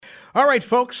All right,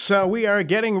 folks, we are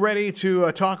getting ready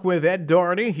to talk with Ed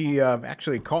Doherty. He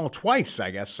actually called twice,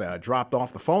 I guess, dropped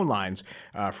off the phone lines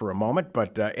for a moment,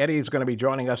 but Eddie is going to be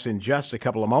joining us in just a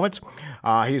couple of moments.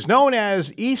 He's known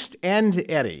as East End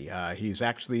Eddie. He's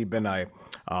actually been a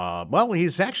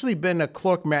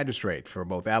clerk magistrate for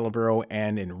both Attleboro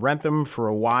and in Rentham for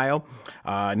a while.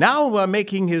 Now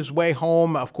making his way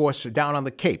home, of course, down on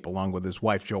the Cape, along with his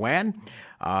wife, Joanne.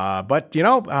 But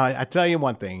I tell you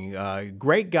one thing,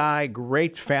 great guy,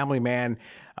 great family man,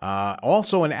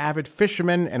 also an avid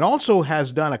fisherman, and also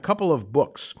has done a couple of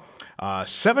books.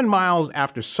 7 Miles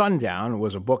After Sundown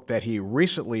was a book that he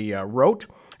recently wrote.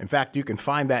 In fact, you can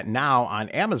find that now on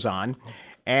Amazon.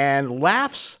 And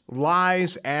Laughs,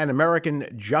 Lies, and American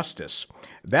Justice.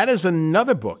 That is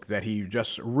another book that he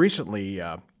just recently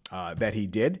that he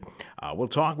did. We'll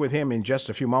talk with him in just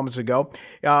a few moments ago.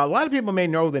 A lot of people may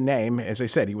know the name. As I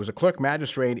said, he was a clerk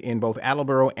magistrate in both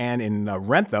Attleboro and in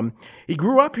Rentham. He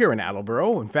grew up here in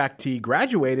Attleboro. In fact, he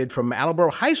graduated from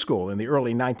Attleboro High School in the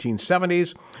early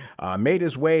 1970s, made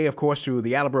his way, of course, to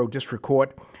the Attleboro District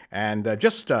Court, and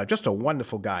just a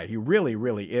wonderful guy. He really,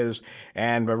 really is.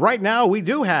 And right now, we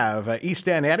do have East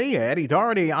End Eddie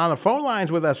Doherty, on the phone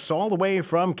lines with us all the way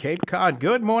from Cape Cod.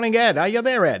 Good morning, Ed. Are you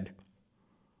there, Ed?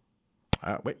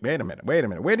 Wait a minute.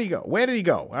 Where did he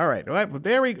go? All right.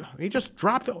 There he just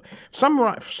dropped.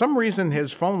 For some reason,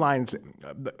 his phone lines,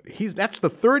 that's the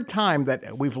third time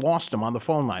that we've lost him on the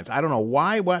phone lines. I don't know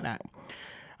why,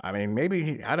 I mean,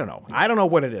 maybe, I don't know. I don't know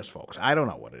what it is, folks. I don't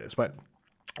know what it is, but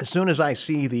as soon as I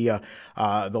see the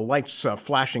lights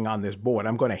flashing on this board,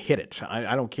 I'm going to hit it.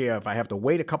 I don't care if I have to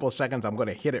wait a couple of seconds. I'm going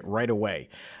to hit it right away.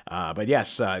 But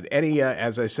yes, Eddie,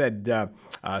 as I said,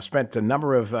 spent a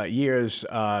number of years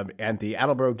at the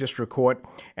Attleboro District Court,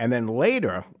 and then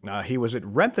later he was at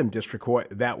Rentham District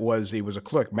Court. He was a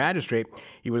clerk magistrate.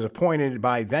 He was appointed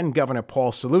by then Governor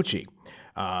Paul Cellucci.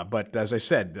 But as I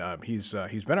said, he's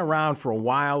been around for a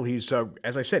while.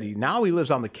 As I said, now he lives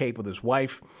on the Cape with his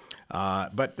wife.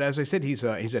 But as I said, he's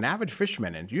an avid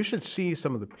fisherman, and you should see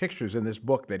some of the pictures in this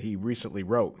book that he recently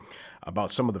wrote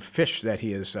about some of the fish that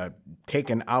he has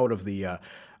taken out of the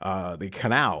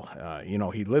canal.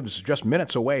 He lives just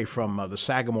minutes away from the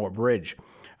Sagamore Bridge.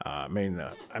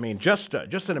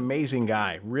 Just an amazing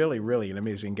guy. Really, really an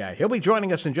amazing guy. He'll be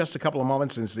joining us in just a couple of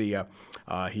moments since he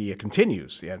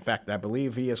continues. In fact, I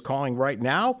believe he is calling right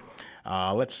now.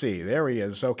 Let's see. There he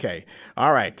is. Okay.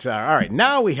 All right.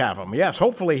 Now we have him. Yes,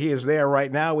 hopefully he is there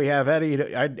right now. We have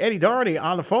Eddie Doherty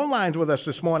on the phone lines with us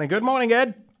this morning. Good morning,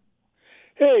 Ed.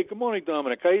 Hey, good morning,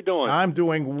 Domenic. How you doing? I'm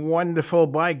doing wonderful.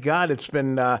 By God, it's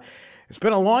been a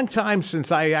long time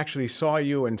since I actually saw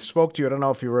you and spoke to you. I don't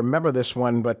know if you remember this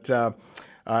one, but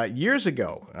years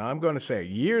ago,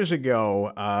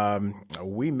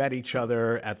 we met each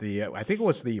other at I think it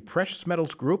was the Precious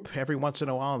Metals Group every once in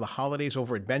a while on the holidays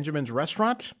over at Benjamin's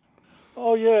Restaurant.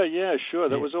 Oh, yeah, sure.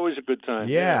 That was always a good time.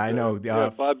 Yeah, I know.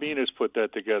 Bob Venus put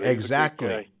that together.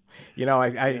 Exactly. We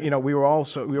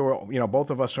were both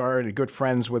of us are good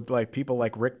friends with people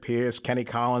like Rick Pierce, Kenny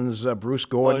Collins, Bruce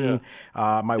Gordon.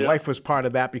 Oh, yeah. My wife was part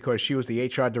of that because she was the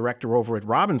HR director over at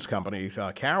Robbins Company,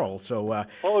 Carol. So.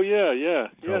 Yeah.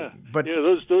 But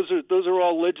those are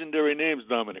all legendary names,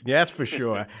 Domenic. Yes, for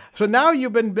sure. So now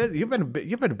you've been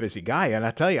a busy guy, and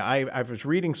I tell you, I was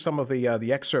reading some of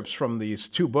the excerpts from these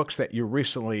two books that you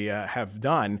recently have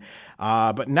done.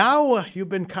 But now you've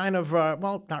been kind of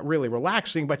not really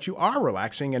relaxing, but you are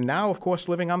relaxing, and now, of course,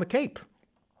 living on the Cape.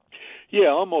 Yeah,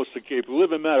 almost the Cape. We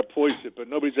live in Mattapoisett, but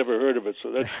nobody's ever heard of it,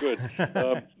 so that's good.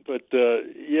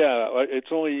 It's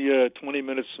only 20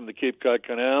 minutes from the Cape Cod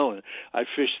Canal, and I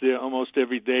fish there almost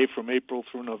every day from April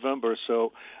through November.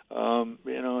 So,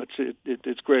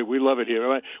 it's great. We love it here.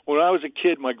 When I was a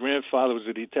kid, my grandfather was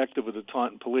a detective with the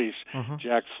Taunton Police,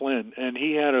 Jack Flynn, and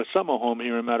he had a summer home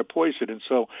here in Mattapoisett, and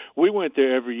so we went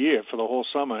there every year for the whole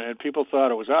summer, and people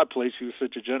thought it was our place. He was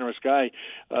such a generous guy.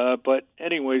 But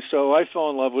anyway, so I fell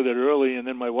in love with it early, and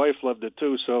then my wife loved it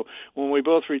too. So when we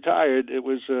both retired, it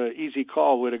was an easy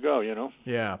call where to go,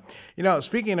 Yeah.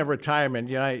 Speaking of retirement,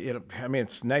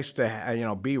 it's nice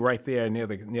to, be right there near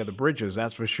the bridges,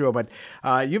 that's for sure. But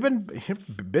you've been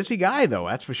a busy guy, though,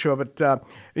 that's for sure. But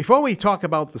before we talk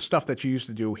about the stuff that you used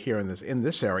to do here in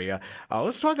this area,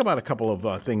 let's talk about a couple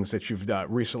of things that you've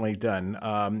recently done.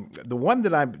 The one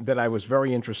that I was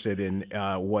very interested in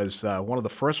was one of the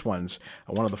first ones,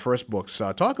 one of the first books.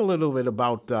 Talk a little bit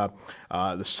about the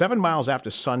 7 Miles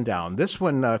After Sundown. This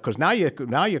one, because now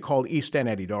you're called East End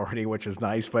Eddie Doherty, which is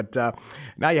nice, but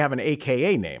now you have an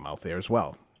AKA name out there as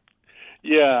well.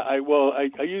 Yeah, I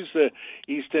use the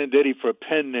East End Eddy for a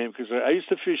pen name because I used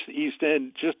to fish the East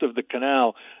End just of the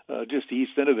canal, just the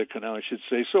east end of the canal, I should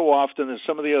say, so often that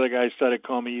some of the other guys started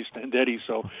calling me East End Eddy.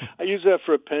 So I use that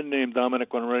for a pen name,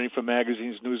 Domenic, when I'm writing for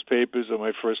magazines, newspapers, or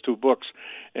my first two books.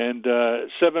 And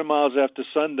 7 Miles After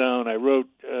Sundown,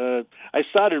 I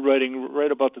started writing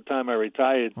right about the time I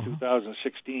retired,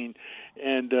 2016,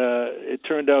 and it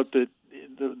turned out that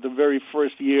the very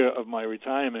first year of my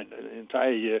retirement, the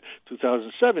entire year,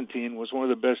 2017, was one of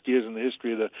the best years in the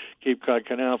history of the Cape Cod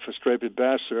Canal for striped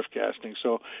bass surf casting.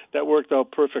 So that worked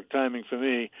out perfect timing for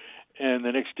me. And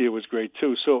the next year was great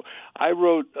too. So I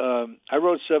wrote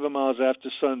 7 Miles After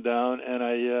Sundown, and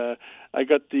I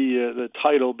got the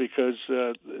title because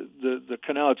the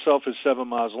canal itself is 7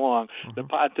 miles long. Mm-hmm. The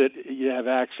part that you have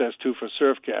access to for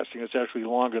surf casting is actually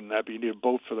longer than that, but you need a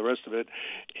boat for the rest of it.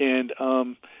 And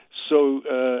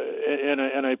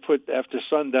I put after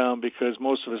sundown because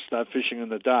most of us start fishing in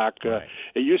the dock. Right.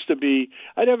 It used to be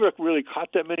I never really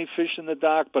caught that many fish in the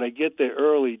dock, but I get there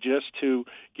early just to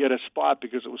get a spot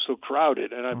because it was so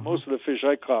crowded. And most of the fish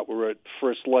I caught were at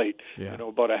first light,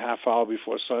 about a half hour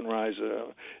before sunrise,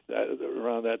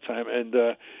 around that time. And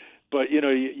but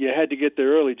you had to get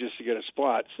there early just to get a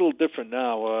spot. It's a little different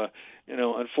now.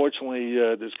 Unfortunately,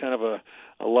 there's kind of a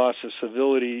loss of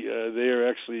civility there,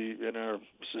 actually, in our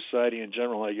society in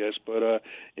general, I guess. But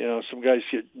some guys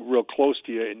get real close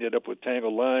to you and you end up with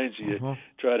tangled lines. You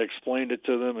try to explain it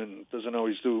to them, and it doesn't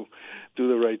always do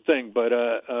the right thing. But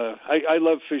I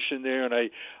love fishing there, and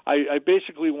I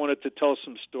basically wanted to tell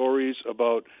some stories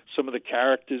about some of the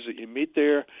characters that you meet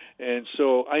there. And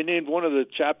so I named one of the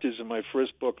chapters in my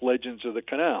first book Legends of the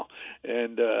Canal,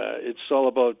 and it's all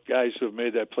about guys who have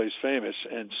made that place famous.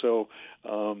 And so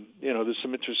there's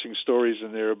some interesting stories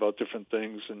in there about different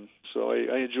things, and so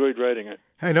I enjoyed writing it.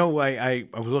 I know I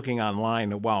was looking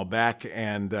online a while back,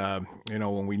 and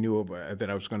when we knew that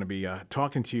I was going to be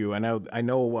talking to you, and I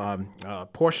know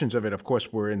portions of it, of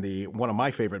course, were in one of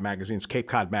my favorite magazines, Cape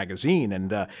Cod Magazine,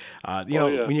 and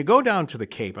when you go down to the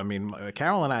Cape, I mean,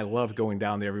 Carol and I love going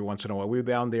down there every once in a while. We were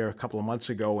down there a couple of months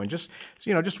ago, and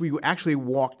we actually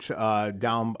walked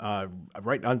down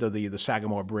right under the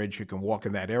Sagamore Bridge. You can walk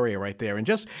in that area right there, and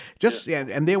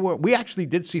we actually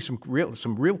did see some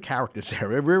real characters there.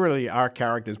 There really are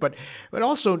characters, but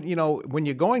also when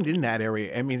you're going in that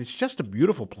area, I mean, it's just a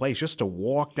beautiful place just to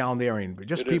walk down there, and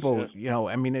just people,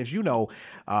 I mean, as you know,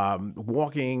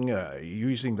 walking,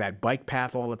 using that bike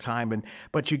path all the time,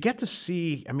 but you get to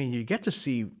see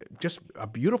just a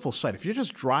beautiful sight. If you're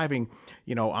just driving,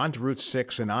 onto Route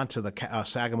 6 and onto the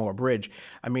Sagamore Bridge,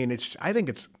 I mean,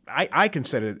 I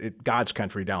consider it God's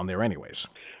country down there anyways.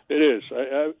 It is.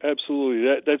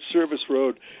 Absolutely. That service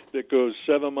road that goes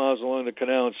 7 miles along the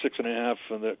canal and 6.5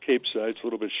 on the Cape side, it's a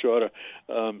little bit shorter.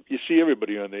 You see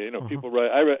everybody on there. People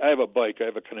ride. I have a bike. I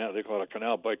have a canal. They call it a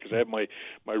canal bike because I have my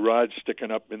rod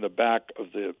sticking up in the back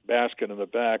of the basket in the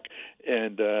back,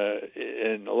 and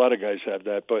a lot of guys have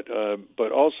that.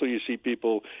 But also you see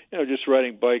people, just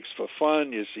riding bikes for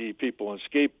fun. You see people on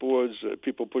skateboards,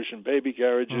 people pushing baby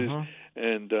carriages.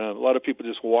 And a lot of people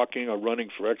just walking or running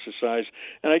for exercise,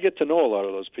 and I get to know a lot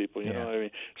of those people. I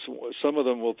mean, some of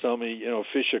them will tell me,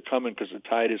 fish are coming because the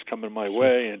tide is coming my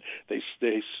way, and they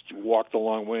walked a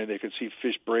long way and they could see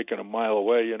fish breaking a mile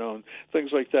away, and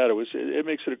things like that. It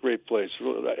makes it a great place,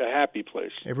 a happy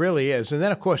place. It really is. And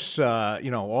then, of course,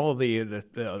 all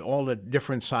the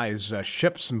different size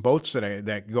ships and boats that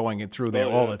are going through there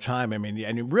all the time. I mean,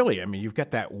 you've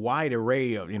got that wide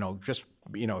array of,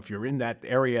 if you're in that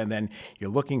area and then you're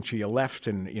looking to your left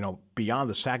and, beyond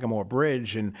the Sagamore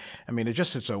Bridge. And I mean,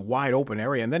 it's a wide open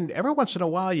area. And then every once in a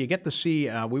while you get to see,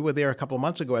 we were there a couple of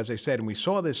months ago, as I said, and we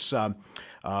saw this,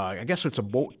 I guess it's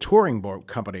a touring boat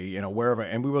company, wherever.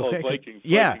 And we were Viking,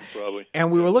 probably.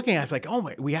 And we were looking at it, it's like,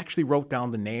 we actually wrote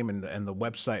down the name and the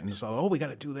website and so, we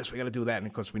got to do this, we got to do that. And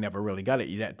of course, we never really got it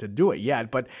yet to do it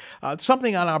yet, but it's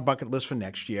something on our bucket list for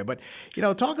next year. But,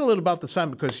 talk a little about the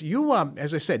sun, because you,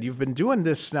 as I said, you've been doing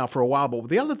this now for a while, but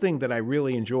the other thing that I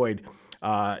really enjoyed,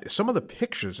 some of the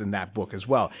pictures in that book as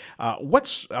well.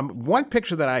 What's one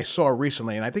picture that I saw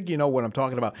recently, and I think you know what I'm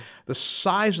talking about, the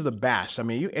size of the bass. I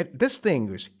mean, this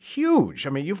thing is huge. I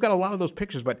mean, you've got a lot of those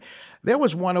pictures, but there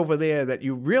was one over there that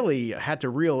you really had to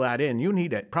reel that in. You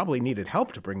probably needed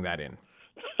help to bring that in.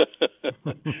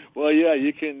 Well, yeah,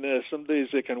 you can. Some days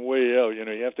they can weigh you out.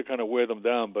 You have to kind of weigh them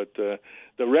down. But the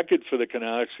record for the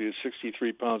canal actually is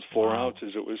 63 pounds 4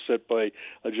 ounces. It was set by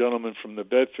a gentleman from the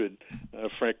Bedford,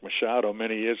 Frank Machado,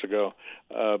 many years ago.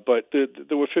 But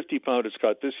there were 50-pounders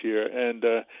caught this year, and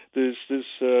there's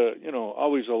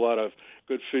always a lot of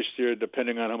good fish there,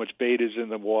 depending on how much bait is in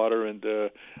the water. And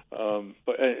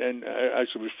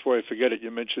actually, before I forget it,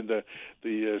 you mentioned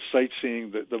the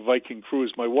sightseeing, the Viking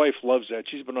cruise. My wife loves that.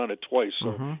 She's been on it twice,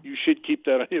 so you should keep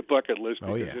that on your bucket list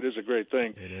because it is a great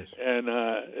thing. It is. And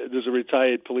there's a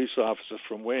retired police officer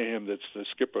from Wareham that's the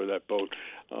skipper of that boat.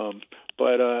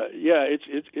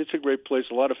 It's a great place.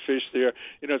 A lot of fish there.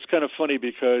 It's kind of funny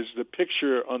because the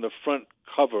picture on the front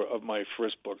cover of my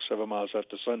first book, 7 Miles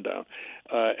After Sundown,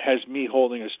 has me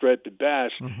holding a striped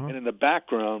bass, and in the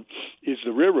background is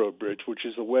the railroad bridge, which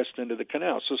is the west end of the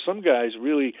canal. So some guys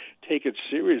really take it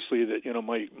seriously that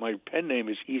my pen name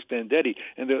is East End Eddie,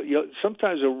 and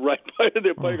sometimes they'll write by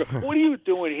their bike, go, "What are you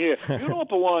doing here? You don't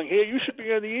belong here. You should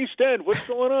be on the East End. What's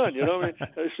going on?"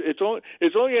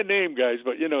 It's only a name, guys,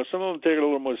 but some of them take it a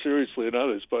little more seriously than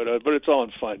others. But it's all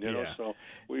in fun, So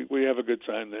we have a good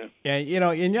time there. And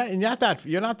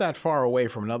you're not that far away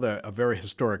from a very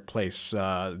historic place,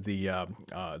 right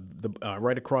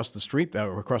across the street,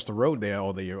 across the road there,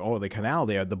 or the canal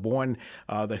there,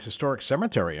 the historic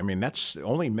cemetery. I mean, that's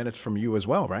only minutes from you as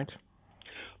well, right?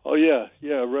 Oh yeah,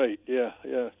 right, yeah,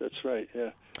 that's right,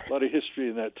 yeah. A lot of history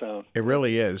in that town. It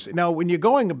really is. Now, when you're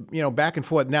going, back and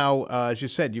forth. Now, as you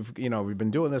said, we've been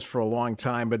doing this for a long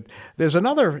time. But there's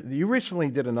another. You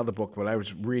recently did another book, but I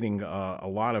was reading a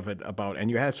lot of it about, and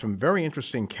you had some very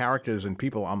interesting characters and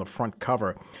people on the front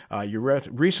cover. You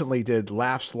recently did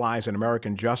Laughs, Lies, and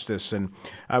American Justice, and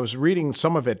I was reading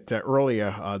some of it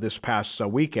earlier this past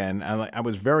weekend, and I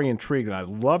was very intrigued, and I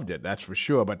loved it. That's for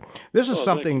sure. But this is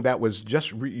something that was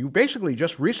you basically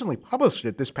just recently published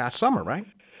it this past summer, right?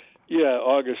 Yeah,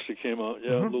 August it came out.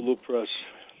 Yeah, Lulu Press.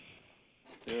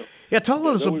 Yeah, tell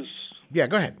us. Yeah,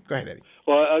 go ahead, Eddie.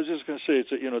 Well, I was just going to say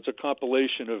it's a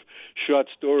compilation of short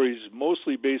stories,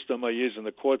 mostly based on my years in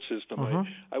the court system.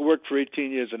 I worked for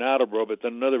 18 years in Attleboro, but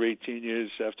then another 18 years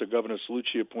after Governor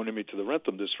Cellucci appointed me to the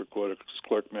Rentham District Court as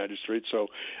clerk magistrate. So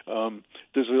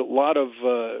there's a lot of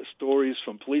stories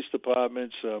from police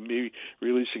departments, me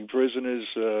releasing prisoners,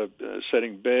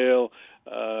 setting bail.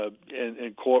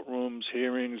 In courtrooms,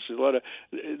 hearings, a lot of.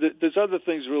 There's other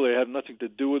things really have nothing to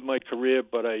do with my career,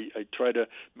 but I try to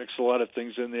mix a lot of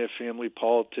things in there, family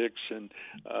politics, and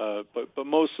but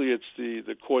mostly it's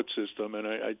the court system, and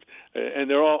and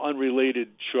they're all unrelated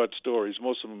short stories.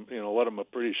 Most of them, a lot of them are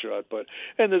pretty short,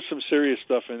 and there's some serious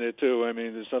stuff in there too. I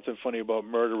mean, there's nothing funny about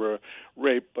murder or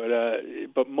rape,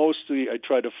 but mostly I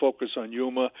try to focus on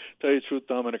humor. Tell you the truth,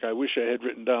 Domenic, I wish I had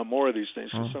written down more of these things.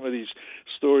 Some of these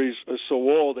stories are so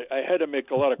old, I had to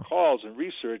make a lot of calls and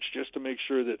research just to make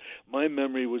sure that my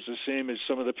memory was the same as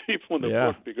some of the people in the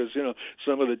book, because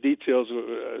some of the details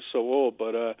were so old.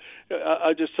 But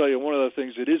I'll just tell you, one of the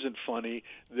things that isn't funny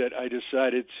that I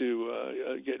decided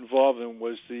to get involved in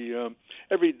was the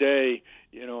every day.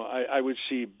 I would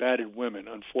see battered women,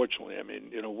 unfortunately. I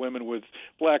mean, women with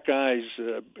black eyes,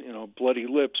 bloody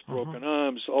lips, broken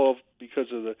arms, all because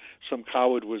of some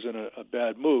coward was in a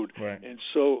bad mood. Right. And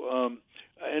so,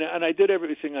 and I did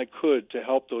everything I could to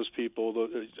help those people.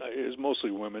 It was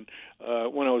mostly women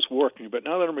when I was working. But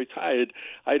now that I'm retired,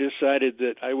 I decided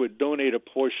that I would donate a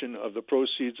portion of the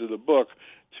proceeds of the book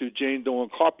to Jane Doe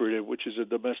Incorporated, which is a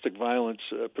domestic violence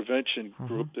prevention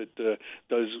group that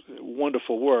does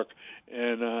wonderful work.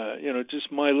 And,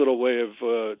 just my little way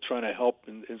of trying to help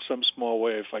in some small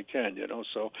way if I can,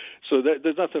 So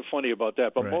there's nothing funny about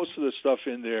that. But most of the stuff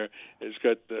in there has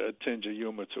got a tinge of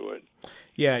humor to it.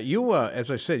 Yeah, you, as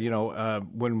I said,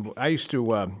 when I used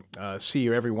to see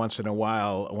you every once in a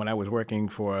while when I was working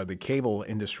for the cable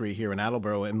industry here in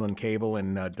Attleboro, Inland Cable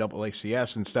and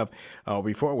AACS and stuff,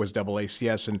 before it was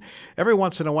AACS. And every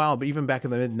once in a while, but even back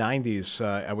in the mid-'90s,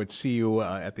 I would see you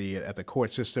at the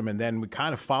court system, and then we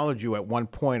kind of followed you at one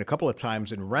point a couple of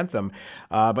times in Rentham.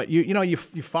 But you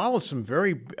followed some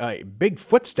very big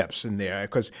footsteps in there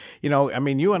because,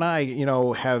 you and I,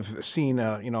 have seen,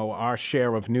 our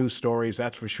share of news stories,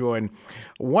 that's for sure. And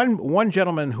one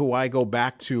gentleman who I go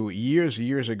back to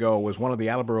years ago was one of the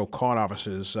Attleboro court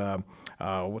officers.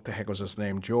 What the heck was his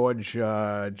name? George.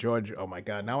 Oh my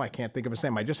God! Now I can't think of his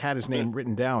name. I just had his name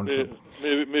written down. Maybe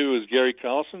it was Gary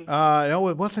Carlson. No,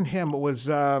 it wasn't him. It was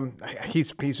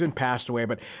he's been passed away.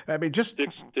 But I mean, just Dick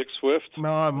Swift.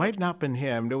 No, it might not have been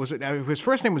him. There was his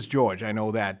first name was George. I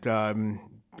know that.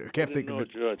 can't I think didn't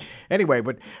of know, it. Judge. Anyway,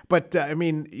 but I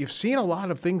mean, you've seen a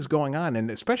lot of things going on,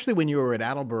 and especially when you were at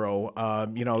Attleboro,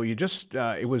 you just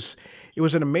it was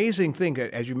an amazing thing,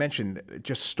 as you mentioned,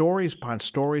 just stories upon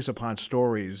stories upon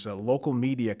stories, local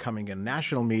media coming in,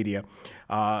 national media.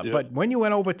 But when you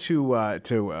went over to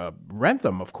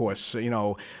Rentham, of course,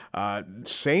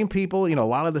 same people, a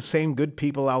lot of the same good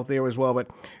people out there as well. But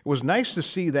it was nice to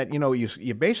see that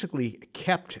you basically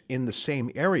kept in the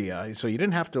same area, so you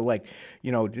didn't have to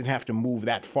didn't have to move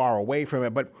that far away from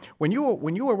it. But when you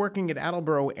were working at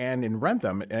Attleboro and in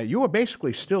Rentham, you were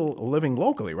basically still living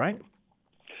locally, right?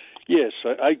 Yes,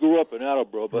 I grew up in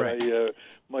Attleboro, but Right.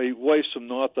 my wife's from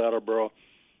North Attleboro.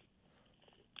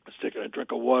 I was taking a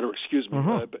drink of water, excuse me.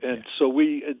 And so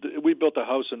we built a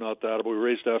house in North Attleboro. We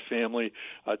raised our family,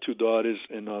 our two daughters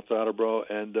in North Attleboro,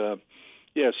 and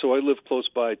so I live close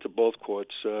by to both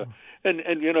courts. And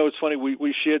it's funny,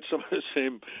 we shared some of the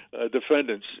same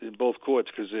defendants in both courts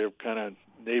because they're kind of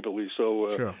neighborly. So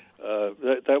Sure.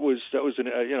 that was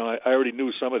I already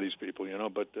knew some of these people,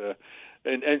 but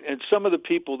and some of the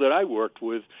people that I worked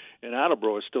with in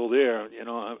Attleboro are still there.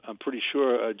 I'm pretty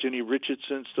sure Ginny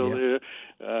Richardson still there.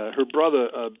 Her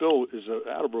brother Bill is an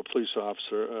Attleboro police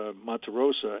officer,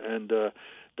 Monterosa, and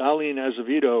Darlene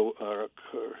Azevedo,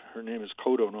 her name is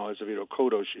Azevedo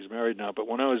Cotto. She's married now, but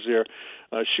when I was there,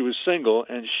 she was single,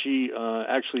 and she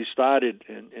actually started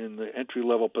in the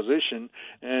entry-level position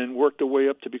and worked her way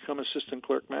up to become assistant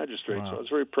clerk magistrate. Wow. So I was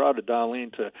very proud of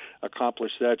Darlene to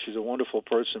accomplish that. She's a wonderful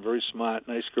person, very smart,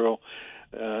 nice girl.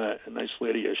 A nice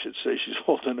lady, I should say. She's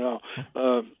older now.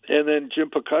 And then Jim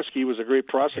Pekuski was a great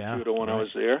prosecutor when I was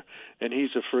there, and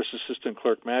he's the first assistant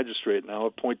clerk magistrate now,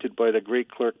 appointed by the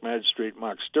great clerk magistrate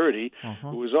Mark Sturdy,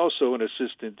 who was also an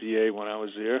assistant DA when I was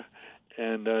there.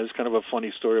 And it's kind of a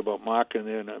funny story about Mark and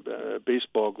then a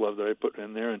baseball glove that I put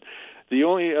in there. And the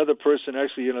only other person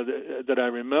actually, that I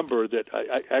remember that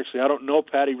I don't know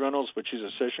Patty Reynolds, but she's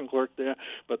a session clerk there.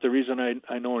 But the reason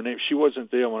I know her name, she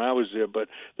wasn't there when I was there, but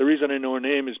the reason I know her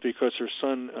name is because her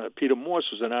son, Peter Morse,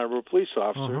 was an Attleboro police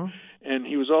officer, and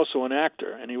he was also an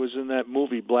actor, and he was in that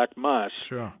movie Black Mass.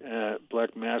 Sure.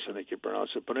 Black Mass, I think you pronounce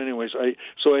it. But anyways,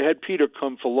 so I had Peter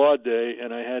come for Law Day,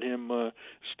 and I had him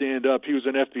stand up. He was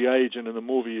an FBI agent in the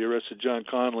movie. He arrested John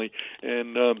Conley,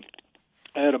 and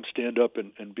I had him stand up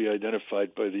and be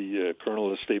identified by the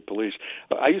colonel of the state police.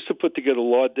 I used to put together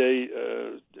Law Day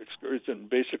excursion, and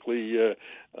basically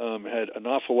had an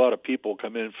awful lot of people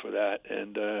come in for that,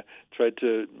 and tried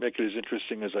to make it as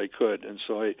interesting as I could. And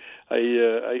so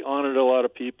I honored a lot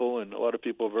of people, and a lot of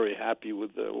people were very happy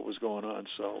with what was going on.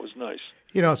 So it was nice.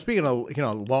 Speaking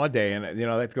of Law Day, and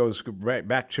that goes right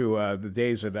back to the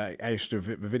days that I used to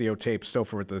videotape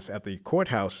stuff at the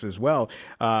courthouse as well.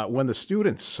 When the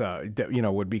students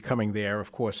would be coming there,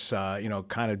 of course,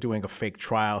 kind of doing a fake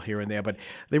trial here and there, but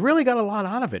they really got a lot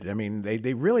out of it. I mean,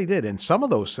 they really did, and some of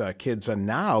those kids are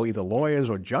now either lawyers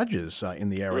or judges in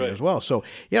the area as well. So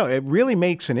it really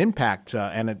makes an impact,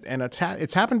 and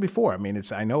it's happened before. I mean,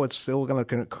 I know it's still going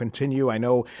to continue. I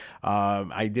know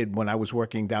I did when I was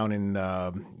working down in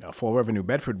Fall River, New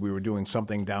Bedford. We were doing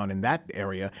something down in that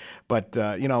area, but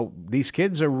these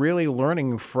kids are really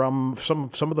learning from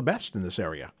some of the best in this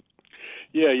area.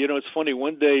 Yeah, it's funny.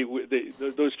 One day,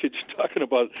 those kids you're talking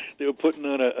about, they were putting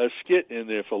on a skit in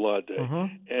there for Law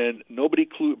Day, and nobody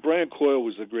Brian Coyle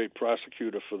was a great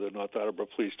prosecutor for the North Attleboro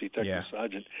Police, Detective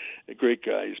Sergeant, a great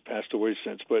guy. He's passed away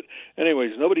since. But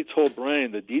anyways, nobody told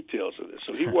Brian the details of this.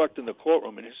 So he walked in the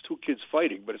courtroom, and his two kids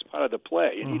fighting, but it's part of the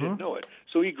play, and he didn't know it.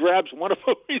 So he grabs one of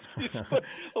them. He's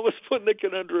almost putting the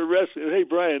kid under arrest. Hey,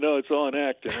 Brian, no, it's all an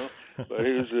act, But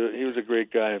he was a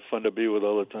great guy and fun to be with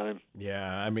all the time. Yeah,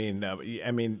 I mean,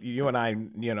 you and I,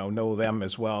 know them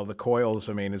as well. The Coyles.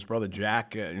 I mean, his brother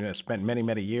Jack spent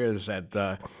many years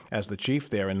as the chief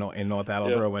there in North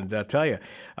Attleboro. And tell you,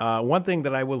 one thing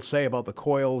that I will say about the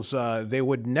Coyles, they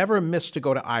would never miss to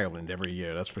go to Ireland every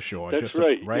year. That's for sure. That's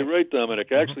right. You're right,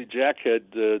 Domenic. Actually, Jack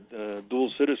had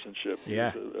dual citizenship. He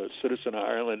was a citizen of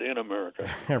Ireland and America.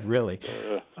 Really?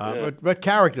 But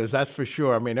characters, that's for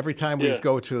sure. I mean, every time we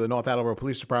go to the North Attleboro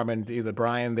Police Department, either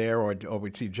Brian there or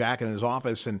we'd see Jack in his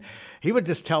office, and he would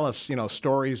just tell us,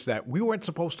 stories that we weren't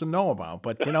supposed to know about.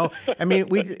 But I mean,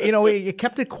 you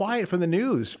kept it quiet from the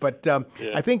news. But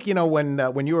I think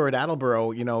when you were at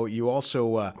Attleboro, you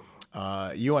also.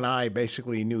 You and I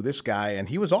basically knew this guy, and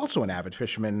he was also an avid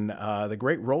fisherman, the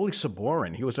great Rolly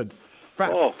Saborin. He was a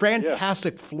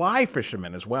fantastic fly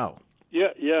fisherman as well.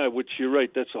 Yeah, which you're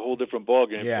right. That's a whole different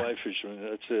ballgame. Yeah. Fly fishing.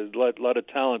 It's a lot of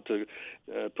talent to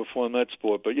perform that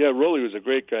sport. But yeah, Rolly was a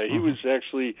great guy. He was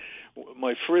actually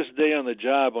my first day on the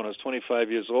job when I was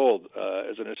 25 years old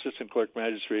as an assistant clerk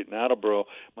magistrate in Attleboro.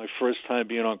 My first time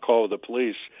being on call with the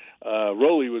police.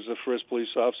 Rolly was the first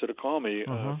police officer to call me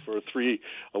for 3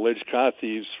 alleged car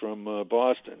thieves from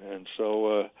Boston, and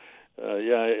so.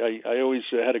 I always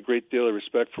had a great deal of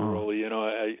respect for Rolly. You know,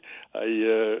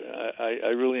 I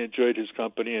really enjoyed his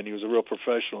company, and he was a real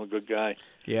professional, good guy.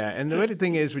 Yeah, and the other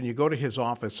thing is, when you go to his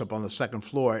office up on the second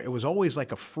floor, it was always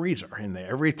like a freezer in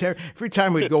there. Every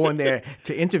time we'd go in there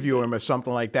to interview him or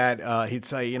something like that, he'd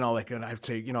say, you know, like, and I'd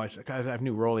say, you know, guys, I've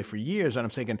knew Rolly for years, and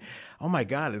I'm thinking, oh my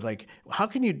God, it's like, how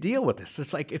can you deal with this?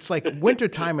 It's like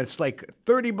wintertime, it's like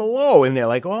 30 below in there.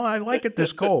 Like, oh, I like it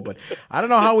this cold, but I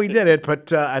don't know how he did it.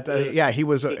 But yeah, he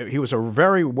was a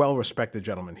very well respected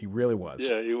gentleman. He really was.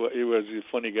 Yeah, he was a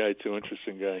funny guy too,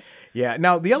 interesting guy. Yeah.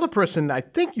 Now the other person I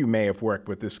think you may have worked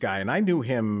with this guy, and I knew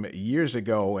him years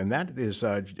ago, and that is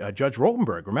Judge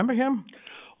Rotenberg. Remember him?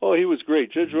 Oh, he was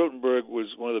great. Judge Rotenberg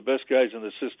was one of the best guys in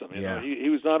the system. You Yeah. know, he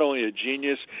was not only a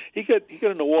genius. He got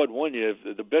an award one year,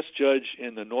 the best judge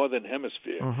in the Northern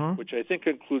Hemisphere, which I think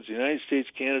includes the United States,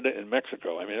 Canada, and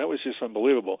Mexico. I mean, that was just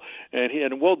unbelievable,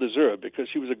 and well deserved because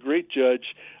he was a great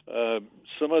judge.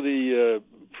 Some of the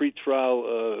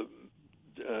pretrial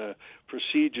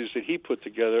procedures that he put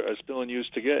together are still in use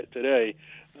today.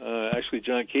 Actually,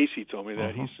 John Casey told me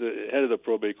that. He's the head of the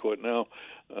probate court now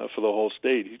for the whole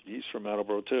state. He's from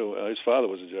Attleboro, too. His father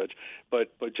was a judge.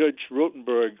 But Judge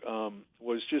Rotenberg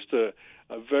was just a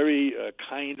very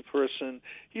kind person.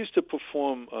 He used to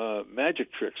perform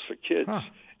magic tricks for kids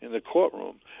in the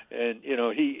courtroom. And, you know,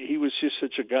 he was just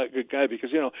such a good guy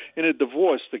because, you know, in a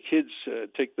divorce, the kids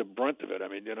take the brunt of it. I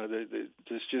mean, you know,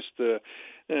 there's just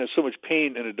so much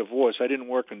pain in a divorce. I didn't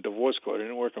work in divorce court. I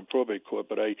didn't work in probate court,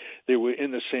 but they were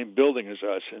in the same building as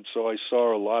us. And so I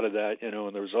saw a lot of that, you know,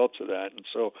 and the results of that. And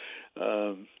so,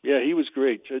 yeah, he was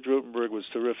great. Judge Rotenberg was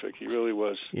terrific. He really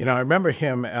was. You know, I remember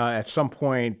him at some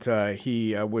point,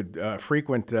 he would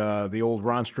frequent the old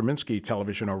Ron Straminsky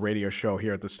television or radio show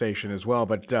here at the station as well.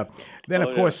 But then,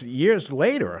 of course, years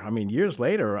later,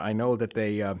 I know that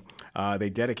they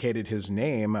dedicated his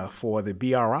name for the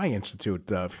BRI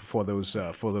Institute for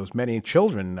those many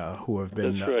children who have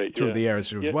been through the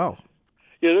years as well.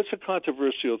 Yeah, that's a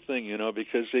controversial thing, you know,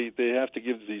 because they have to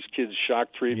give these kids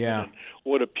shock treatment and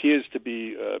what appears to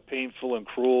be painful and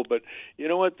cruel. But you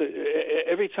know what?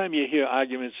 Every time you hear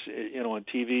arguments, you know, on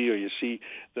TV or you see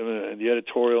them in the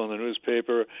editorial in the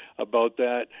newspaper about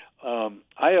that,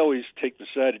 I always take the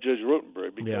side of Judge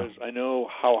Rotenberg because I know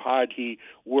how hard he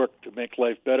worked to make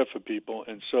life better for people.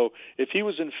 And so if he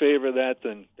was in favor of that,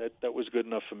 then that was good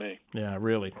enough for me. Yeah,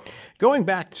 really. Going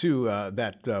back to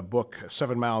that book,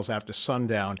 7 Miles After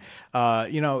Sundown,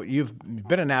 you know, you've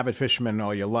been an avid fisherman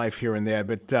all your life here and there,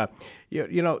 but,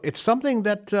 you know, it's something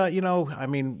that, you know, I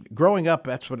mean, growing up,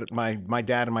 that's what my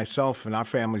dad and myself and our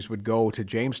families would go to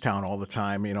Jamestown all the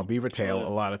time, you know, Beavertail a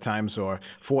lot of times, or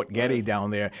Fort Getty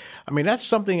down there. I mean, that's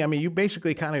something, I mean, you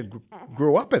basically kind of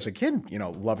grew up as a kid, you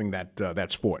know, loving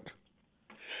that sport.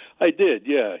 I did,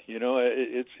 yeah. You know,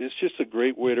 it's just a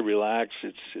great way to relax.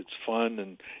 It's fun,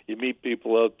 and you meet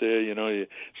people out there. You know,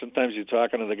 sometimes you're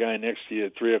talking to the guy next to you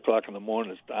at 3:00 in the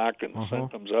morning. It's dark, and the sun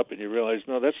comes up, and you realize,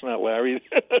 no, that's not Larry.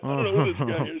 I don't know who this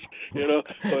guy is. You know,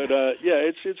 but yeah,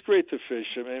 it's great to fish.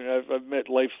 I mean, I've met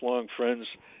lifelong friends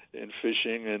in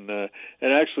fishing, and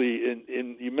actually,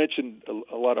 in you mentioned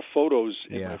a lot of photos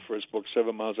in my first book,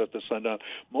 7 Miles After Sundown.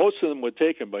 Most of them were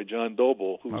taken by John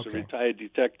Doble, who was a retired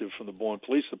detective from the Bourne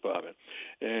Police Department,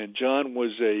 and John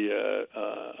was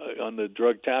on the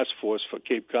drug task force for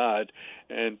Cape Cod,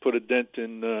 and put a dent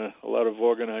in a lot of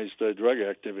organized drug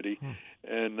activity.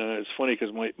 And it's funny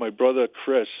because my brother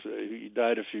Chris, he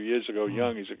died a few years ago,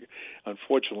 young,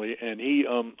 unfortunately, and he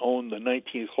owned the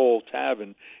 19th Hole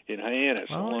Tavern in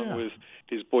Hyannis, along with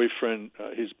his boyfriend,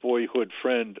 his boyhood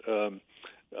friend,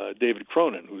 David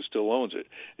Cronin, who still owns it.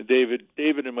 And David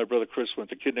and my brother Chris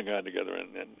went to kindergarten together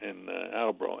in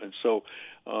Attleboro, and so.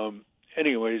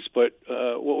 Anyways, but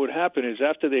what would happen is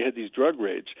after they had these drug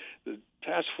raids, the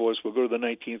task force would go to the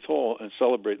 19th hole and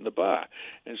celebrate in the bar.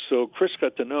 And so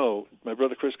my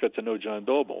brother Chris got to know John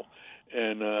Doble.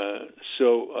 And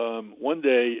so one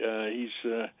day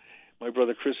my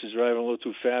brother Chris is driving a little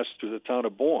too fast through the town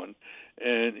of Bourne,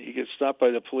 and he gets stopped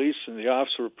by the police, and the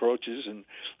officer approaches, and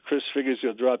Chris figures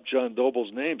he'll drop John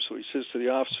Doble's name, so he says to the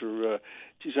officer,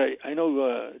 geez, I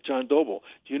know John Doble.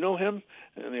 Do you know him?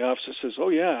 And the officer says, oh,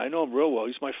 yeah, I know him real well.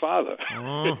 He's my father.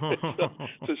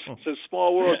 It's a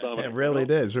small world, Domenic. It really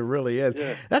is. It really is.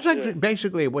 Yeah. That's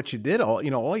basically what you did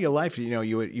all your life.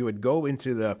 You would go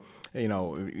into the,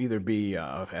 either be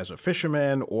as a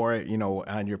fisherman or,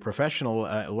 on your professional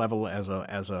level as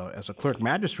a clerk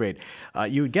magistrate.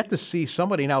 You would get to see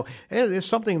somebody. Now, there's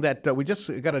something that we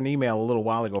just got an email a little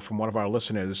while ago from one of our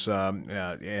listeners,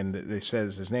 and it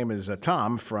says his name is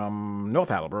Tom from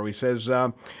North Attleboro. He says,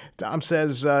 Tom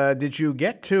says, did you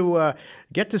get to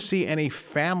see any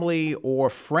family or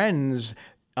friends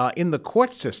in the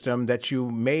court system that you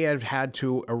may have had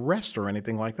to arrest or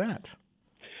anything like that?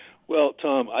 Well,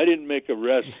 Tom, I didn't make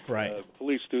arrests. Right.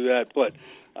 Police do that, but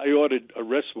I ordered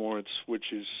arrest warrants,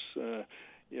 which is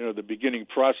the beginning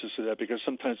process of that, because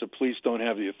sometimes the police don't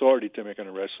have the authority to make an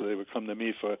arrest, so they would come to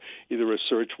me for either a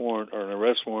search warrant or an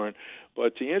arrest warrant.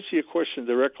 But to answer your question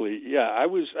directly,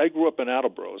 I grew up in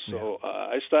Attleboro, so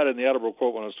I started in the Attleboro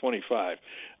court when I was 25.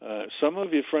 Some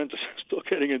of your friends are still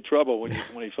getting in trouble when you're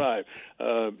 25,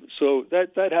 so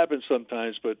that happens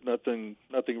sometimes, but nothing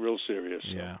real serious.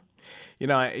 Yeah.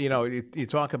 You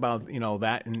talk about,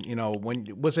 that, and,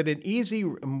 when was it an easy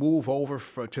move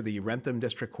over to the Wrentham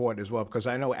District Court as well? Because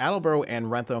I know Attleboro and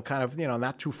Wrentham are kind of,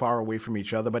 not too far away from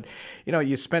each other, but,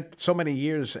 you spent so many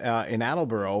years in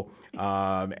Attleboro,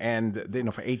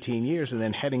 and, for 18 years, and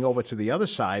then heading over to the other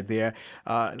side there,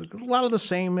 a lot of the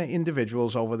same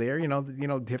individuals over there,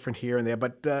 different here and there,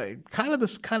 but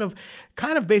kind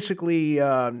of basically,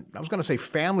 I was going to say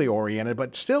family oriented,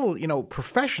 but still,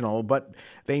 professional, but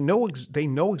they know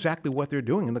exactly what they're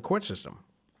doing in the court system.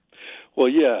 Well,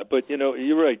 yeah, but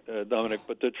you're right, Domenic.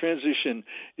 But the transition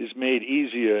is made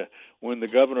easier when the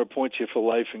governor appoints you for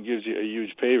life and gives you a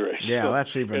huge pay raise. Yeah, so,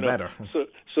 that's even better.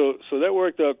 So that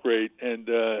worked out great, and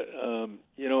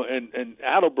and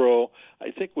Attleboro,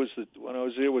 I think when I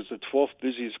was there, was the 12th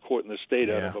busiest court in the state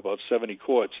out of about 70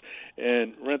 courts,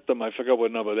 and Wrentham, I forgot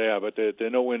what number they are, but they're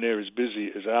nowhere near as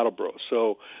busy as Attleboro.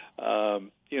 So.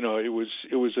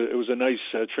 It was a nice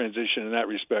transition in that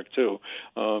respect too.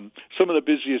 Some of the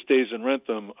busiest days in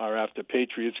Wrentham are after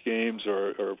Patriots games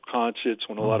or concerts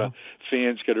when a lot of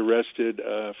fans get arrested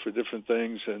for different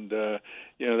things, and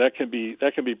that can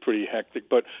be pretty hectic.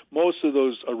 But most of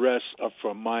those arrests are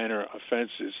for minor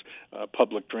offenses,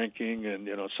 public drinking, and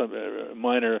some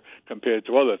minor compared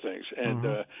to other things,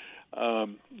 and.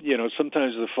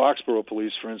 Sometimes the Foxborough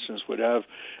police, for instance, would have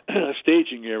a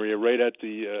staging area right at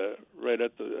the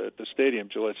stadium,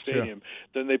 Gillette Stadium.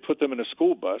 Sure. Then they put them in a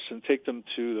school bus and take them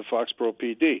to the Foxborough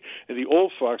PD. And the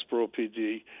old Foxborough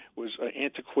PD was an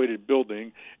antiquated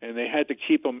building, and they had to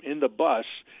keep them in the bus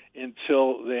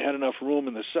until they had enough room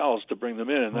in the cells to bring them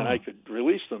in, and then I could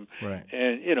release them. Right.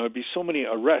 And it'd be so many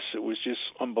arrests; it was just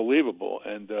unbelievable.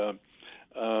 And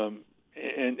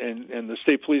the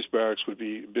state police barracks would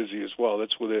be busy as well.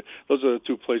 Those are the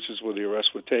two places where the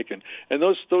arrests were taken, and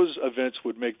those events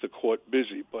would make the court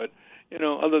busy. But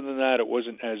other than that, it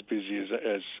wasn't as busy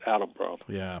as Attleboro.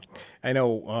 Yeah, I know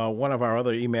one of our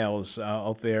other emails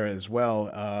out there as well.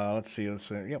 Let's see.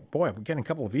 Boy, we're getting a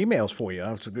couple of emails for you.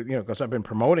 It's good, because I've been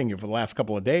promoting you for the last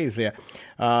couple of days there.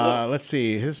 Let's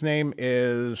see. His name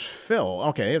is Phil.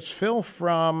 Okay, it's Phil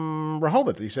from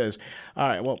Rehoboth. He says, all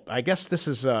right, well, I guess this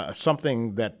is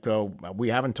something that we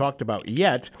haven't talked about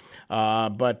yet,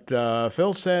 but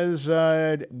Phil says,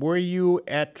 were you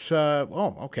at,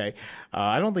 okay,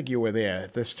 I don't think you were there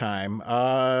at this time.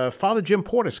 Father Jim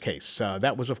Porter's case.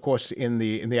 That was, of course, in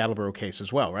the Attleboro case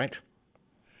as well, right?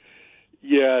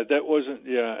 Yeah, that wasn't.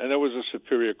 Yeah, and that was a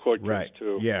Superior Court case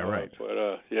too. Yeah, right.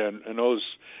 But and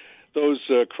those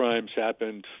crimes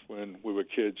happened when we were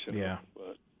kids. Yeah.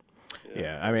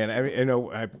 I mean,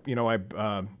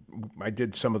 I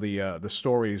did some of the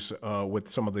stories with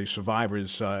some of the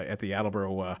survivors at the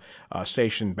Attleboro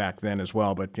station back then as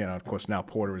well. But of course, now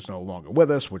Porter is no longer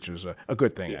with us, which is a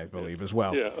good thing, I believe, as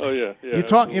well. Yeah. Oh, yeah.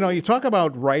 You talk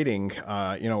about writing,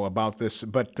 about this,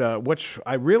 but which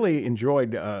I really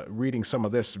enjoyed reading some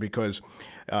of this because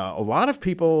a lot of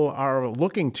people are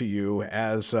looking to you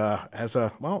as a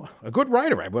good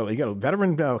writer. Well, you got a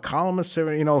veteran columnist.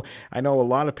 I know a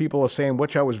lot of people are saying,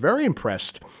 which I was very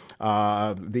impressed.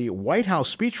 The the White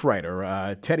House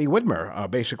speechwriter, Teddy Whitmer,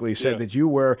 basically said that you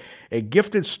were a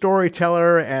gifted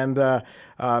storyteller and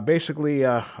basically,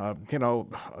 as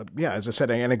I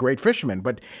said, and a great fisherman.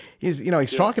 But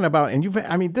he's talking about, and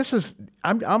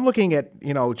I'm looking at,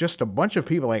 just a bunch of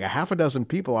people, like a half a dozen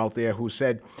people out there who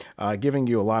said, giving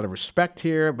you a lot of respect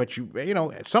here, but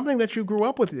something that you grew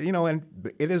up with, and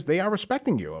they are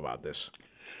respecting you about this.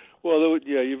 Well,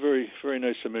 you're very, very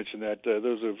nice to mention that.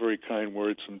 Those are very kind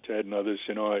words from Ted and others.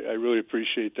 I really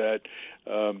appreciate that.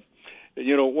 One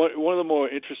of the more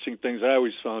interesting things I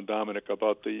always found, Dominic,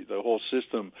 about the whole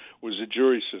system was the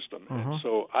jury system. And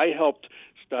so I helped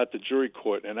start the jury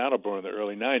court in Attleboro in the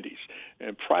early 90s.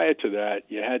 And prior to that,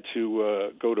 you had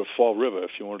to go to Fall River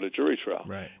if you wanted a jury trial.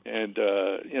 Right. And,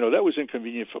 that was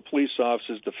inconvenient for police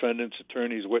officers, defendants,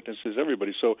 attorneys, witnesses,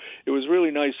 everybody. So it was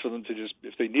really nice for them to just,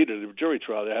 if they needed a jury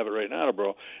trial, they have it right in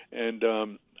Attleboro. And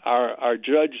our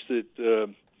judge that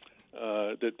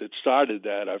started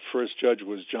that, our first judge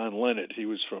was John Leonard. He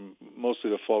was from mostly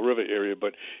the Fall River area,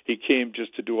 but he came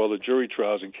just to do all the jury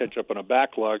trials and catch up on a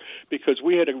backlog because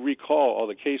we had to recall all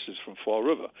the cases from Fall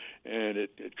River, and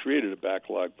it created a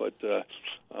backlog. But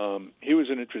he was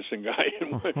an interesting guy.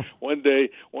 And one day,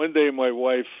 my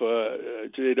wife,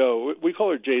 J. Doe, we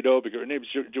call her J. Doe because her name's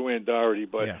Joanne Doherty,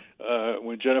 but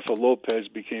when Jennifer Lopez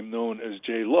became known as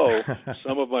J. Lo,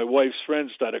 some of my wife's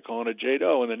friends started calling her J.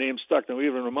 Doe, and the name stuck. Now,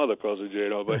 even her mother calls her J.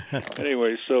 Doe. But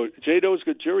anyway, so J. Doe's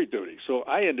got jury duty. So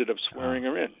I ended up swearing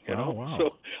her in, Oh, wow.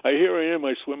 So here I am,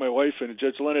 I swear my wife, and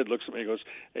Judge Leonard looks at me and goes,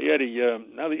 "Hey, Eddie,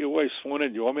 now that your wife's sworn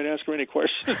in, you want me to ask her any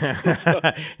questions?"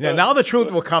 Now the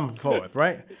truth will come forth,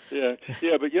 right? Yeah,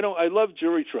 but I love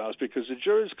jury trials because the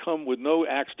jurors come with no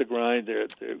axe to grind. They're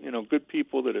good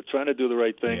people that are trying to do the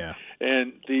right thing. Yeah.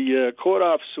 And the court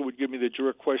officer would give me the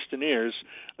juror questionnaires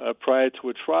prior to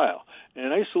a trial.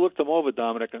 And I used to look them over,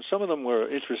 Dominic, and some of them were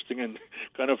interesting and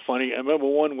kind of funny. I remember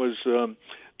one was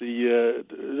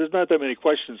there's not that many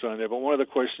questions on there, but one of the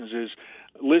questions is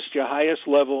list your highest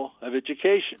level of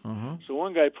education. So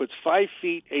one guy puts 5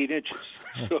 feet 8 inches.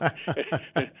 So,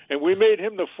 and we made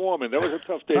him the foreman. That was a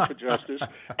tough day for justice.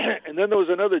 And then there was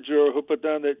another juror who put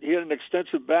down that he had an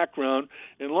extensive background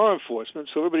in law enforcement,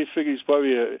 so everybody figured he's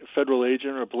probably a federal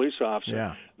agent or a police officer.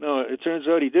 Yeah. No, it turns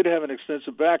out he did have an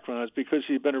extensive background. It's because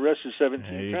he'd been arrested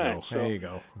 17 times. There you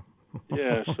go.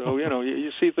 Yeah, so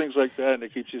you see things like that, and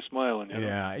it keeps you smiling.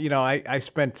 Yeah, I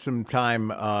spent some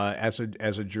time as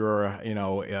a juror.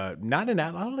 Not in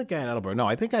I don't think in Attleboro. No,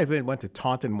 I think I went to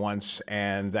Taunton once,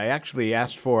 and I actually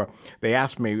they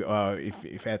asked me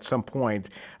if at some point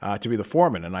to be the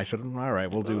foreman, and I said, all right,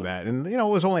 we'll do that. And it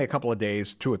was only a couple of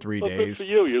days, 2 or 3 days. Good for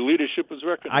you. Your leadership was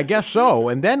recognized. I guess so.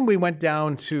 And then we went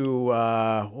down to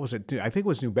what was it? I think it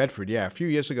was New Bedford. Yeah, a few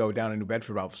years ago, down in New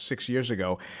Bedford, about 6 years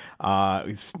ago.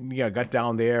 Got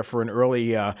down there for an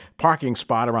early parking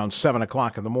spot around 7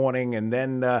 o'clock in the morning, and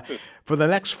then for the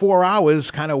next 4 hours,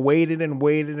 kind of waited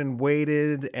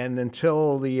and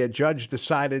until the judge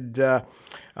decided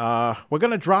we're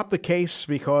going to drop the case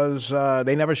because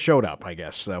they never showed up, I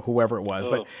guess, whoever it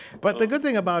was. But the good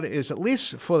thing about it is, at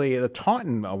least for the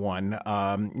Taunton one,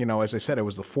 as I said, it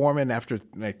was the foreman. After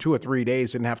 2 or 3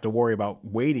 days, didn't have to worry about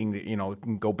waiting,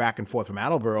 can go back and forth from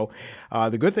Attleboro.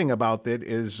 The good thing about it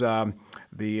is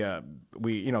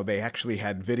they actually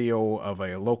had video of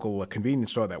a local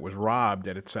convenience store that was robbed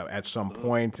at some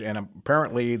point, and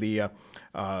apparently the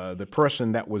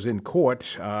person that was in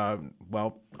court,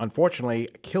 unfortunately,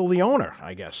 killed the owner.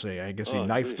 I guess he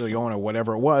knifed the owner,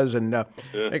 whatever it was. And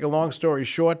make a long story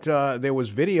short, there was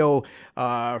video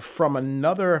from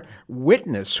another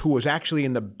witness who was actually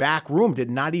in the back room, did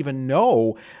not even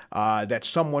know that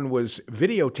someone was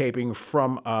videotaping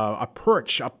from a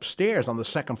perch upstairs on the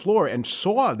second floor, and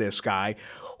saw this guy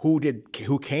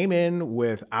who came in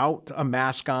without a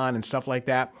mask on and stuff like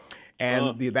that.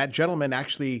 And that gentleman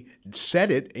actually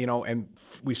said it, and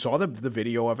we saw the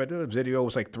video of it. The video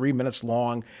was like 3 minutes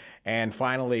long. And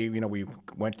finally, we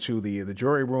went to the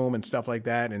jury room and stuff like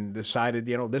that, and decided,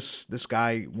 this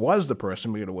guy was the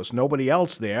person. There was nobody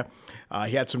else there.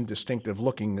 He had some distinctive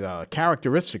looking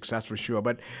characteristics, that's for sure.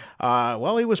 But,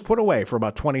 he was put away for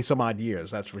about 20 some odd years,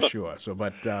 that's for sure. So,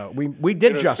 but we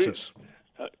did justice.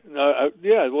 Well,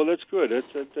 that's good.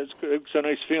 That's good. It's a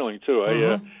nice feeling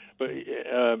too. But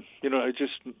it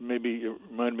just maybe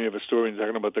reminded me of a story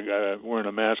talking about the guy wearing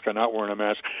a mask or not wearing a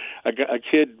mask. A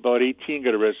kid about 18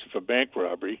 got arrested for bank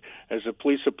robbery. As the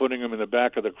police are putting him in the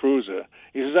back of the cruiser,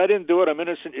 he says, "I didn't do it. I'm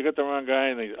innocent. You got the wrong guy."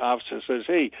 And the officer says,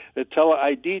 "Hey, the teller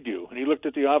ID'd you." And he looked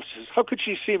at the officer and says, "How could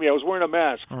she see me? I was wearing a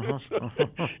mask."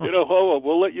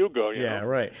 We'll let you go. You know?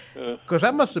 Right. Because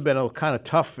that must have been kind of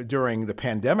tough during the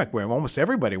pandemic, where almost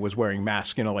everybody was wearing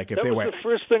masks. Like if that they was were. The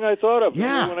first thing I thought of.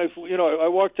 Yeah. When I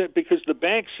walked in, because the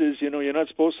bank says you're not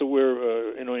supposed to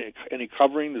wear any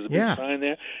covering. There's a big sign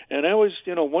there, and I always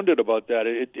wondered about that.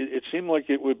 It seemed like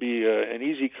it would be an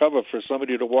easy cover for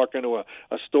somebody to walk into a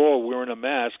store wearing a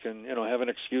mask and have an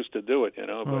excuse to do it.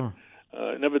 But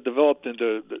it never developed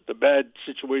into the bad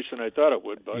situation I thought it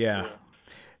would. But,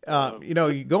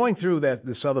 going through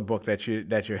this other book that you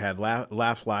had,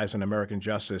 Laughs, Lies, and American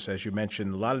Justice, as you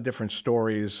mentioned, a lot of different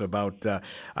stories about.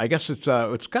 I guess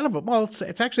it's kind of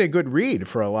it's actually a good read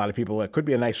for a lot of people. It could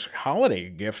be a nice holiday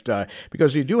gift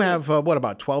because you do have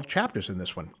about 12 chapters in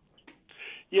this one.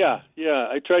 Yeah.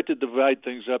 I tried to divide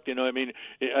things up.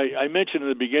 I mentioned in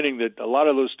the beginning that a lot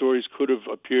of those stories could have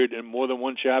appeared in more than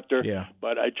one chapter,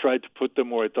 but I tried to put them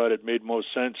where I thought it made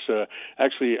most sense.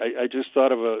 Actually, I just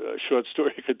thought of a short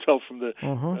story I could tell from the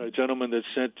gentleman that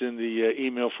sent in the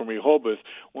email from Rehoboth.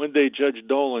 One day, Judge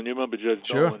Dolan, you remember Judge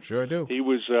Dolan? Sure, I do. He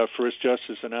was first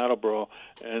justice in Attleboro,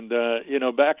 and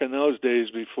back in those days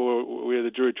before we had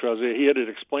the jury trials, he had to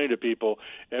explain to people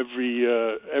every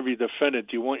defendant.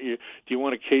 Do you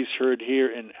want a case heard here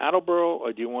in Attleboro,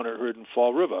 or do you want it heard in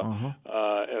Fall River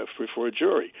for a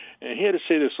jury? And he had to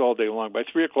say this all day long. By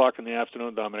 3:00 in the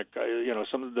afternoon, Domenic,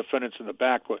 some of the defendants in the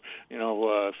back were,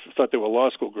 thought they were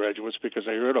law school graduates because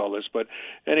I heard all this. But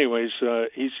anyways,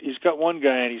 he's got one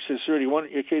guy, and he says, "Sir, do you want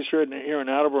your case heard here in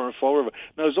Attleboro and Fall River?"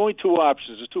 Now, there's only two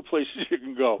options. There's two places you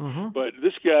can go. But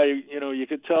this guy, you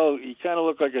could tell he kind of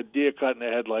looked like a deer caught in the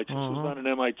headlights. He was not an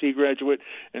MIT graduate.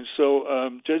 And so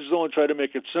Judge Dolan tried to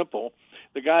make it simple.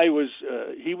 The guy was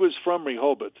from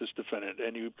Rehoboth, this defendant,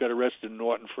 and he got arrested in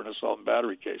Norton for an assault and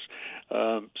battery case.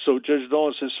 So Judge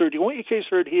Dolan says, "Sir, do you want your case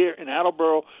heard here in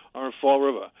Attleboro or in Fall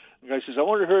River?" The guy says, "I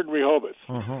want it heard in Rehoboth."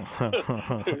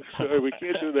 Sorry, we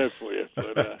can't do that for you.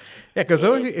 But, because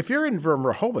if you're in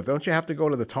Rehoboth, don't you have to go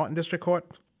to the Taunton District Court?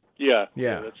 Yeah,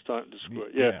 that's Taunton District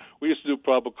Court. Yeah, we used to do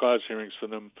probable cause hearings for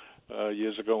them.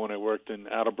 Years ago when I worked in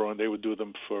Attleboro, and they would do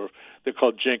them they're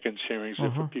called Jenkins hearings.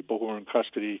 They're for people who are in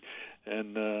custody,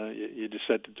 and you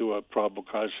decide to do a probable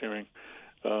cause hearing.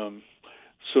 Let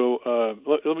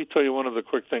me tell you one other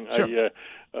quick thing. Sure.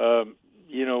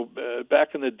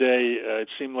 Back in the day, it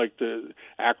seemed like the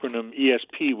acronym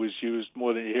ESP was used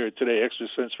more than you hear it today,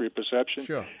 extrasensory perception.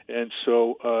 Sure. And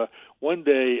so one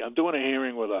day I'm doing a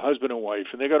hearing with a husband and wife,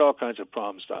 and they got all kinds of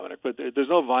problems, Domenic. But there's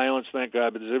no violence, thank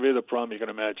God, but there's every other problem you can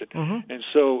imagine. And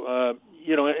so, and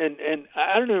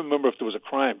I don't even remember if there was a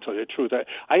crime, to tell you the truth. I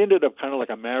ended up kind of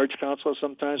like a marriage counselor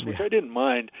sometimes, which I didn't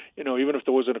mind, even if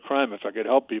there wasn't a crime, if I could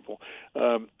help people.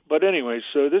 But anyway,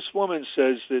 so this woman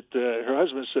says that her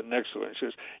husband's sitting next to her, and she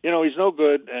says, he's no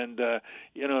good, and,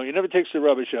 he never takes the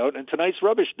rubbish out, and tonight's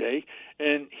rubbish day,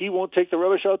 and he won't take the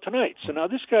rubbish out tonight. So now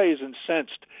this guy is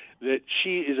incensed that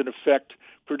she is, in effect,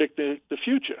 predicting the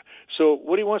future. So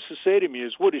what he wants to say to me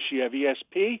is, what, does she have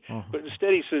ESP? But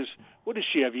instead he says, what, does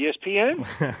she have, ESPN?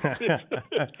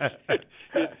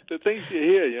 The things you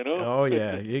hear, Oh,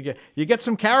 yeah. You get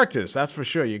some characters, that's for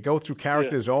sure. You go through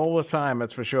characters all the time,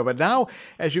 that's for sure. But now,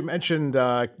 as you mentioned,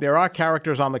 there are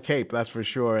characters on the Cape, that's for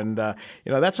sure. And,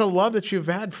 that's a love that you've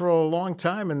had for a long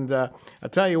time. And I'll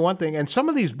tell you one thing, and some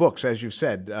of these books, as you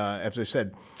said,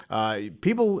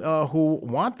 people who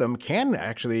want them can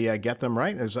actually get them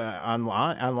right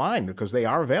online because they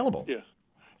are available.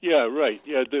 Yeah, right.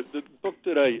 Yeah, the book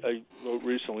that I wrote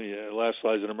recently, Laughs,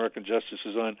 Lies, and American Justice,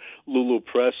 is on Lulu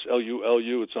Press,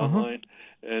 LULU. It's online,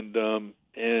 and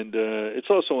it's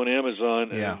also on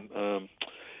Amazon. Yeah.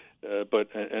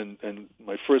 And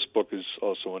my first book is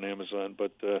also on Amazon.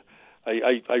 But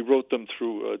I wrote them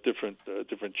through different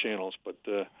channels. But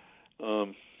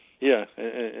I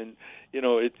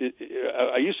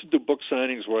used to do book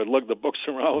signings where I'd lug the books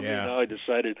around with me. Now I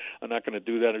decided I'm not going to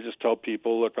do that. I just tell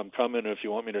people, look, I'm coming. If you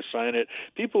want me to sign it,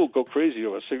 people go crazy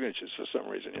over signatures for some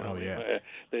reason.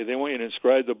 They want you to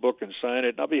inscribe the book and sign it.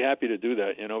 And I'll be happy to do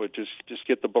that. But just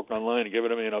get the book online and give it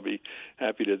to me, and I'll be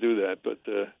happy to do that. But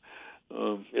they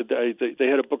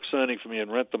had a book signing for me in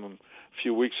Rentham a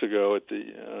few weeks ago at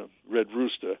the Red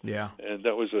Rooster. Yeah, and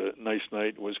that was a nice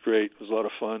night. It was great. It was a lot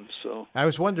of fun. So I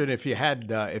was wondering if you had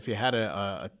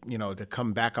to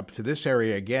come back up to this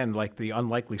area again, like the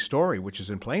Unlikely Story, which is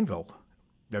in Plainville,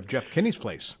 of Jeff Kinney's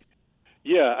place.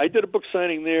 Yeah, I did a book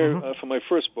signing there for my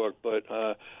first book, but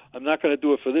I'm not going to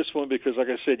do it for this one because, like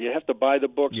I said, you have to buy the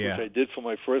books, which I did for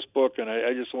my first book, and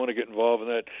I just want to get involved in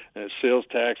that. And sales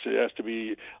tax, it has to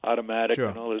be automatic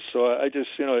and all this. So I just,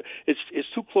 it's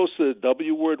too close to the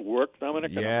W word, work,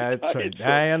 Dominic. Yeah,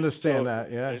 I understand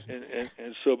that. Yeah,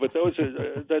 and so, but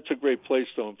that's a great place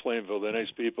though in Plainville. They're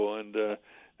nice people, and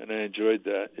I enjoyed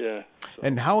that. Yeah. So.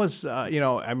 And how is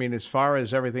I mean, as far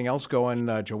as everything else going,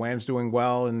 Joanne's doing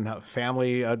well, and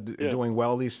family doing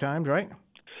well these times, right?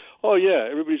 Oh yeah,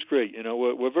 everybody's great.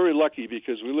 We're very lucky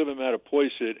because we live in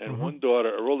Mattapoisett, and one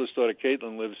daughter, our oldest daughter,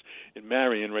 Caitlin, lives in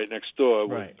Marion, right next door,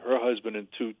 with her husband and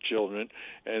 2 children,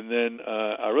 and then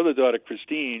our other daughter,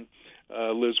 Christine,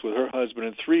 lives with her husband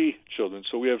and 3 children.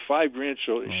 So we have 5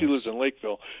 grandchildren. Nice. She lives in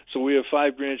Lakeville, so we have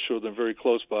 5 grandchildren very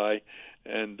close by.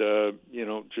 And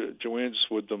Joanne's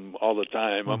with them all the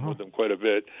time. I'm with them quite a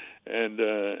bit, and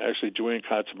actually Joanne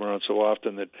carts them around so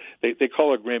often that they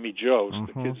call her Grammy Joe's.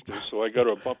 The kids do. So I got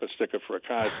her a bumper sticker for a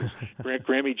car.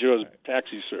 Grammy Joe's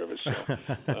taxi service.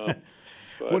 So,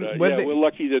 we're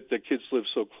lucky that the kids live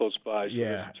so close by. So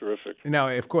that's terrific. Now,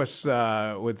 of course,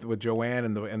 with Joanne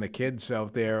and the kids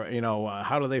out there,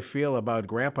 how do they feel about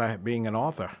Grandpa being an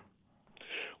author?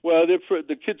 Well,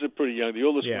 the kids are pretty young. The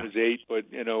oldest one is 8, but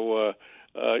they're all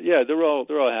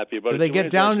happy about it. Do they get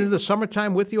down into the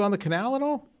summertime with you on the canal at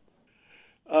all?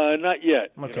 Not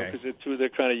yet. Okay. Because they're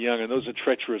kind of young, and those are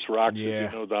treacherous rocks, as you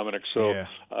know, Dominic. So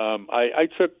I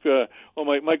took.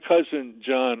 My cousin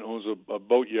John owns a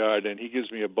boat yard, and he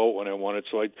gives me a boat when I want it.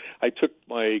 So I took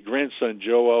my grandson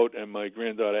Joe out and my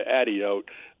granddaughter Addie out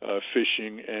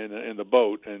fishing and in the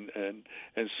boat, and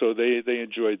so they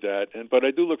enjoyed that. But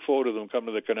I do look forward to them coming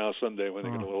to the canal someday when they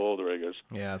get a little older, I guess.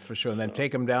 Yeah, for sure. And then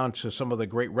take them down to some of the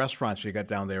great restaurants you got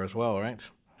down there as well, right?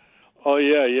 Oh,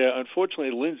 yeah. Unfortunately,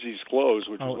 Lindsay's closed,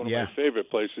 which is one of my favorite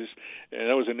places, and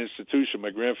that was an institution. My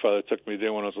grandfather took me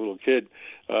there when I was a little kid.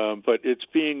 But it's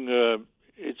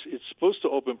it's supposed to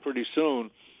open pretty soon.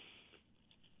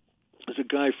 There's a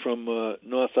guy from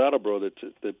North Attleboro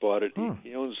that bought it.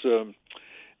 He owns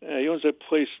a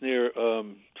place near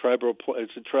Triborough.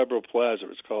 It's in Triborough Plaza.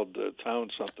 It's called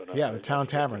Town something. Yeah, the Town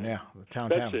Tavern. Yeah, the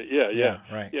Town Tavern. That's it. Yeah.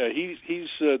 Right. Yeah, he's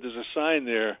there's a sign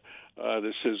there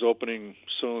that says opening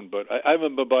soon, but I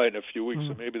haven't been by in a few weeks,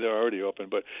 so maybe they're already open.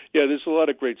 But yeah, there's a lot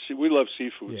of great. We love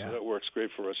seafood, so that works great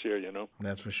for us here.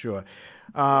 That's for sure.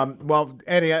 Well,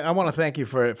 Eddie, I want to thank you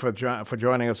for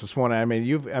joining us this morning. I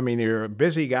mean, you're a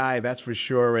busy guy, that's for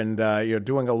sure, and you're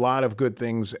doing a lot of good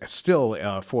things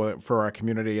still for our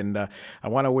community. And I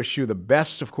want to wish you the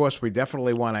best. Of course, we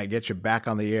definitely want to get you back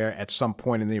on the air at some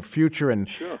point in the future, and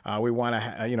we want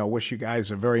to wish you guys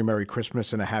a very Merry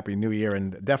Christmas and a Happy New Year.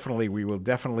 And we will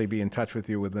definitely be in touch with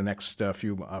you with the next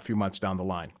few months down the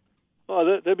line. Oh,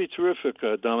 that'd be terrific,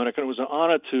 Dominic. And it was an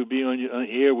honor to be on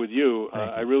here with you.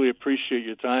 I really appreciate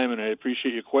your time, and I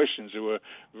appreciate your questions. They were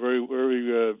very,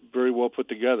 very, very well put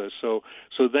together. So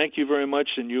thank you very much,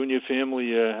 and you and your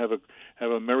family have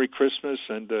a Merry Christmas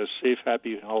and a safe,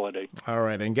 happy holiday. All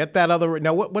right, and get that other.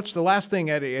 Now, what's the last thing,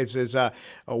 Eddie? Is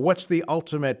what's the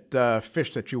ultimate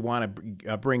fish that you want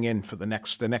to bring in for the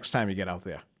next time you get out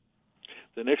there?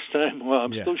 The next time, well,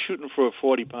 I'm still shooting for a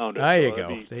 40-pounder. There you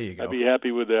go. There you go. I'd be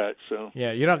happy with that. So.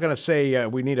 Yeah, you're not going to say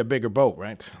we need a bigger boat,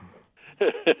 right?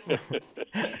 Yeah,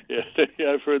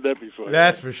 I've heard that before.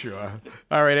 That's for sure.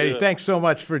 All right, Eddie, thanks so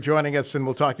much for joining us, and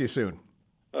we'll talk to you soon.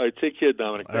 All right, take care,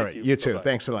 Dominic. All right, you too. Bye-bye.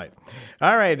 Thanks a lot.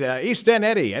 All right, East End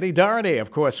Eddie Doherty,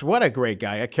 of course. What a great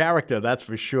guy, a character, that's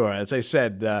for sure. As I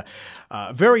said,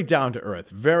 very down to earth,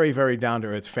 very, very down to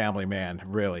earth family man,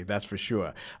 really, that's for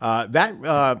sure. That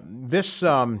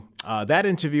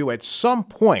interview at some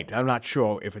point, I'm not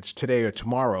sure if it's today or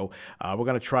tomorrow, we're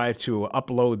going to try to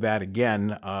upload that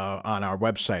again on our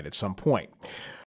website at some point.